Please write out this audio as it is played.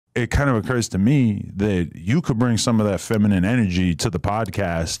it kind of occurs to me that you could bring some of that feminine energy to the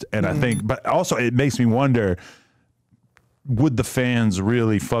podcast. And I think, but also it makes me wonder, would the fans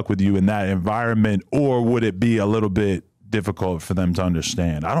really fuck with you in that environment, or would it be a little bit difficult for them to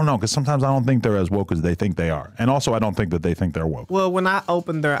understand? I don't know, because sometimes I don't think they're as woke as they think they are. And also I don't think that they think they're woke. Well, when I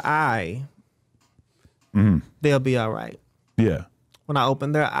open their eye, they'll be all right. Yeah. When I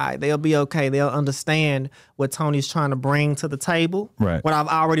open their eye, they'll be okay. They'll understand what Tony's trying to bring to the table, right? What I've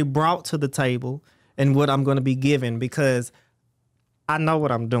already brought to the table, and what I'm going to be given, because I know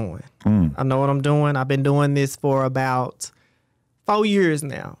what I'm doing. I know what I'm doing. I've been doing this for about 4 years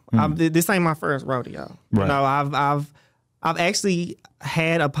now. This ain't my first rodeo. Right. You know, I've actually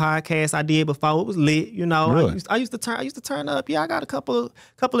had a podcast I did before. It was lit. You know, really? I used to turn up. Yeah, I got a couple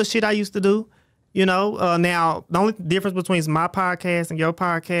of shit I used to do. You know, now the only difference between my podcast and your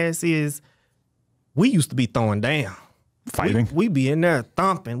podcast is we used to be throwing down. Fighting? We be in there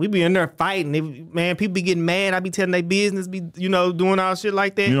thumping. We be in there fighting. Man, people be getting mad. I be telling their business, be, you know, doing all shit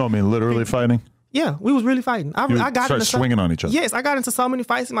like that. You know what I mean? Literally fighting? Yeah, we was really fighting. I got into swinging on each other. Yes, I got into so many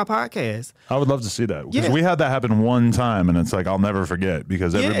fights in my podcast. I would love to see that, because we had that happen one time, and it's like I'll never forget,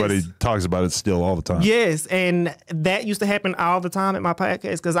 because everybody talks about it still all the time. Yes, and that used to happen all the time at my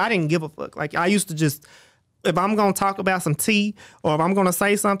podcast, because I didn't give a fuck. Like, I used to just, if I'm gonna talk about some tea, or if I'm gonna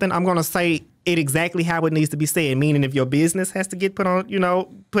say something, I'm gonna say it exactly how it needs to be said. Meaning, if your business has to get put on, you know,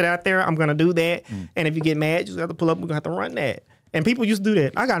 put out there, I'm gonna do that. And if you get mad, you just have to pull up. We're gonna have to run that. And people used to do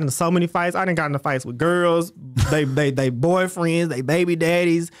that. I got into so many fights. I done got into fights with girls, they boyfriends, they baby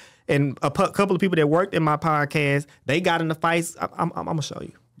daddies, and a couple of people that worked in my podcast. They got into fights. I'm gonna show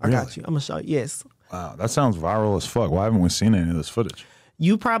you. I got you. I'm gonna show you. Yes. Wow, that sounds viral as fuck. Why haven't we seen any of this footage?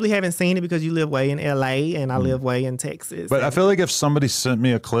 You probably haven't seen it because you live way in LA and I live way in Texas. But I feel like if somebody sent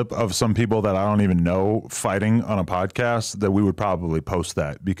me a clip of some people that I don't even know fighting on a podcast, that we would probably post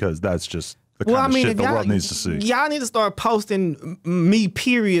that, because that's just the kind of shit the world needs to see. Y'all need to start posting me,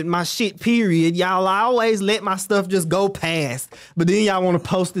 period, my shit, period. Y'all always let my stuff just go past. But then y'all want to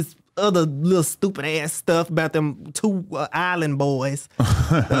post this other little stupid ass stuff about them two island boys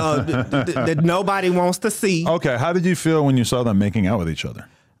that nobody wants to see. Okay, how did you feel when you saw them making out with each other?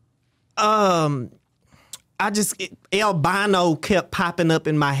 Albino kept popping up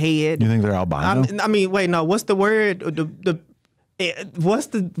in my head. You think they're albino? I mean, wait, no. What's the word? What do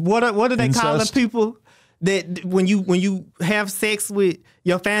they call the people that when you have sex with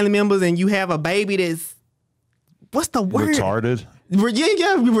your family members and you have a baby that's, what's the word? Retarded.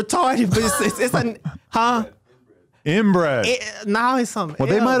 Yeah, retarded, but it's a Inbred. No, it's something. Well,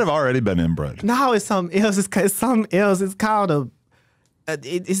 else. they might have already been inbred. No, it's something else. It's something else. It's called a.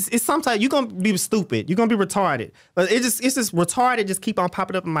 It's sometimes you're gonna be stupid. You're gonna be retarded. But it's just retarded. Just keep on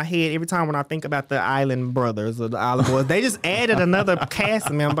popping up in my head every time when I think about the Island Brothers or the Island Boys. They just added another cast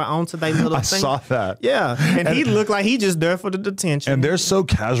member onto their little thing. I saw that. Yeah, and he looked like he just there for the detention. And they're so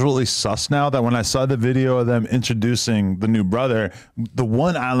casually sus now that when I saw the video of them introducing the new brother, the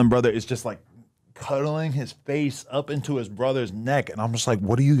one Island brother is just like cuddling his face up into his brother's neck. And I'm just like,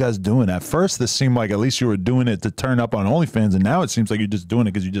 what are you guys doing? At first, this seemed like at least you were doing it to turn up on OnlyFans. And now it seems like you're just doing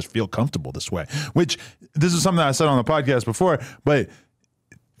it because you just feel comfortable this way, which this is something that I said on the podcast before, but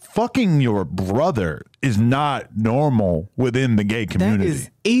fucking your brother is not normal within the gay community. That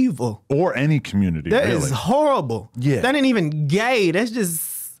is evil. Or any community, That really. is horrible. Yeah. That ain't even gay. That's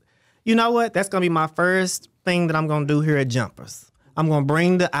just, you know what? That's going to be my first thing that I'm going to do here at Jumpers. I'm going to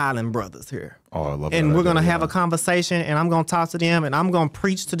bring the Island Brothers here. Oh, I love that. And we're going to have a conversation, and I'm going to talk to them, and I'm going to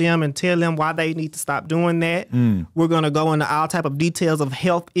preach to them and tell them why they need to stop doing that. We're going to go into all type of details of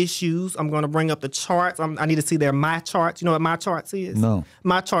health issues. I'm going to bring up the charts. I need to see their My Charts. You know what My Charts is? No.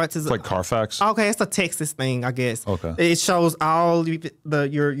 My Charts is like Carfax? Okay, it's a Texas thing, I guess. Okay. It shows all your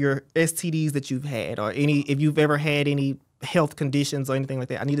STDs that you've had, or if you've ever had any health conditions or anything like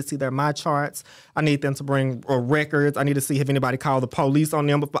that. I need to see their My Charts. I need them to bring records. I need to see if anybody called the police on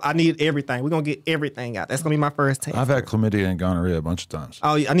them. But I need everything. We're going to get everything out. That's going to be my first test. I've had chlamydia and gonorrhea a bunch of times.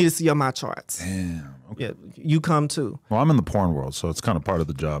 Oh, I need to see your My Charts. Damn. Okay. Yeah, you come too. Well, I'm in the porn world, so it's kind of part of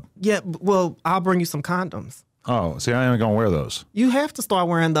the job. Yeah, well, I'll bring you some condoms. Oh, see, I ain't going to wear those. You have to start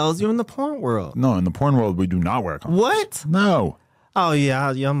wearing those. You're in the porn world. No, in the porn world, we do not wear condoms. What? No. Oh,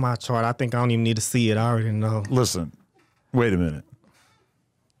 yeah, your My Chart. I think I don't even need to see it. I already know. Listen, wait a minute.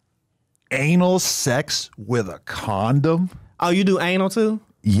 Anal sex with a condom? Oh, you do anal too?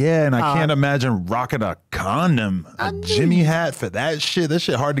 Yeah, and I can't imagine rocking a condom, a Jimmy hat for that shit. That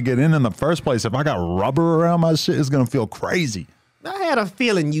shit hard to get in the first place. If I got rubber around my shit, it's going to feel crazy. I had a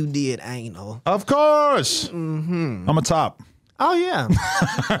feeling you did anal. Of course. I'm a top. Oh yeah,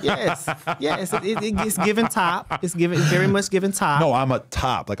 yes. It's given top. It's very much given top. No, I'm a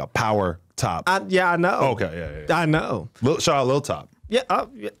top, like a power top. I know. Okay, yeah. I know. Shout out Lil Top. Yeah,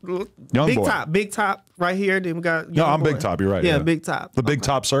 Young big boy. Big top right here. Then we got. No, I'm boy. Big Top. You're right. Yeah, Big Top. The Big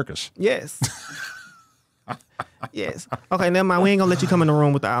Top Circus. Yes. Yes. Okay, never mind. We ain't gonna let you come in the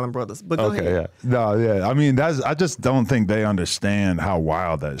room with the Island Brothers. But go ahead. Yeah. No, yeah. I mean, I just don't think they understand how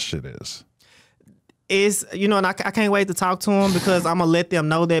wild that shit is. It's, and I can't wait to talk to them because I'm gonna let them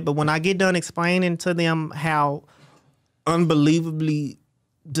know that. But when I get done explaining to them how unbelievably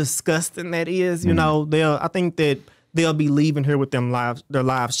disgusting that is, I think that they'll be leaving here with their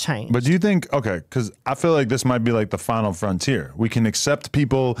lives changed. But do you think, because I feel like this might be like the final frontier. We can accept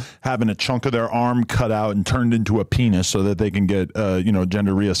people having a chunk of their arm cut out and turned into a penis so that they can get,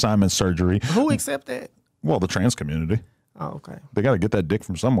 gender reassignment surgery. Who accept that? Well, the trans community. Oh, okay. They got to get that dick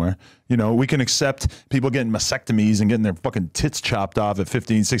from somewhere. We can accept people getting mastectomies and getting their fucking tits chopped off at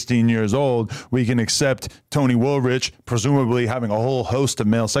 15, 16 years old. We can accept Tony Willrich, presumably having a whole host of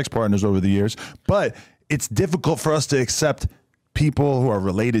male sex partners over the years. But it's difficult for us to accept people who are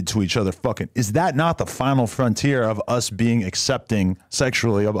related to each other fucking. Is that not the final frontier of us being accepting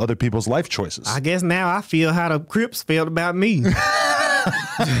sexually of other people's life choices? I guess now I feel how the Crips felt about me.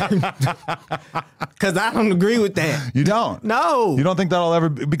 Because I don't agree with that. You don't? No. You don't think that'll ever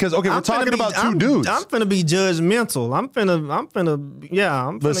be? Because, we're talking about two dudes. I'm finna be judgmental. I'm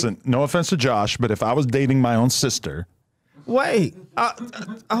finna. Listen, no offense to Josh, but if I was dating my own sister. Wait.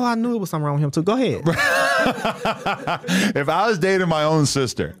 I knew it was something wrong with him too. Go ahead. If I was dating my own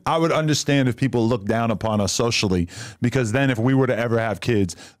sister, I would understand if people look down upon us socially, because then if we were to ever have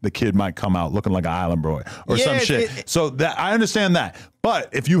kids, the kid might come out looking like an island boy or some shit. So that I understand that. But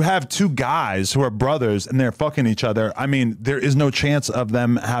if you have two guys who are brothers and they're fucking each other, I mean, there is no chance of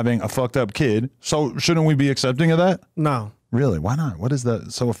them having a fucked up kid. So shouldn't we be accepting of that? No. Really? Why not? What is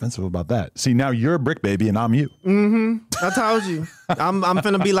so offensive about that? See, now you're a brick baby and I'm you. Mm-hmm. I told you. I'm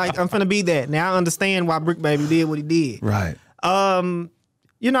finna be that. Now I understand why Brick Baby did what he did. Right.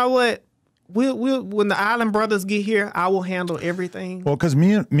 You know what? We'll when the Island Brothers get here, I will handle everything. Well, because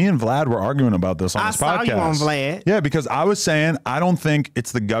me and Vlad were arguing about this on this podcast. I saw you on Vlad. Yeah, because I was saying I don't think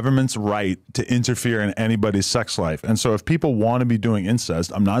it's the government's right to interfere in anybody's sex life. And so if people want to be doing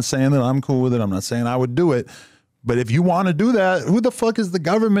incest, I'm not saying that I'm cool with it. I'm not saying I would do it. But if you want to do that, who the fuck is the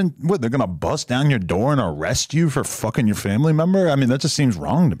government? What, they're going to bust down your door and arrest you for fucking your family member? I mean, that just seems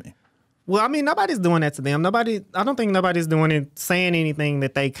wrong to me. Well, I mean, nobody's doing that to them. I don't think nobody's doing it, saying anything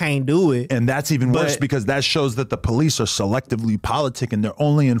that they can't do it. And that's even worse because that shows that the police are selectively politicking. They're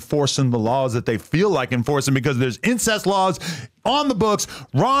only enforcing the laws that they feel like enforcing because there's incest laws on the books.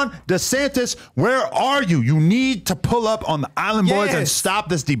 Ron DeSantis, where are you? You need to pull up on the Island Boys and stop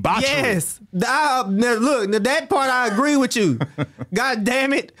this debauchery. Yes. Now, look, that part I agree with you. God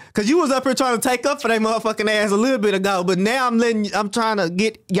damn it. Because you was up here trying to take up for that motherfucking ass a little bit ago. But now I'm trying to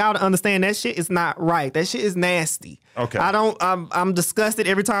get y'all to understand that shit is not right. That shit is nasty. Okay. I'm disgusted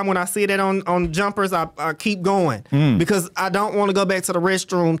every time when I see that on jumpers. I keep going because I don't want to go back to the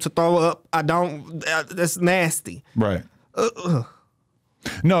restroom to throw up. That's nasty. Right.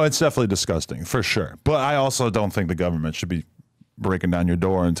 No, it's definitely disgusting for sure. But I also don't think the government should be breaking down your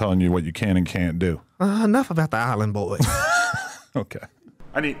door and telling you what you can and can't do. Enough about the Island Boys. Okay.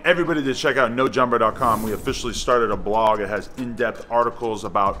 I need everybody to check out NoJumper.com. We officially started a blog. It has in-depth articles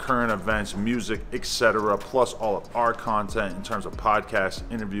about current events, music, etc., plus all of our content in terms of podcasts,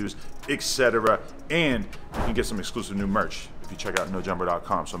 interviews, etc. And you can get some exclusive new merch if you check out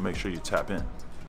NoJumper.com. So make sure you tap in.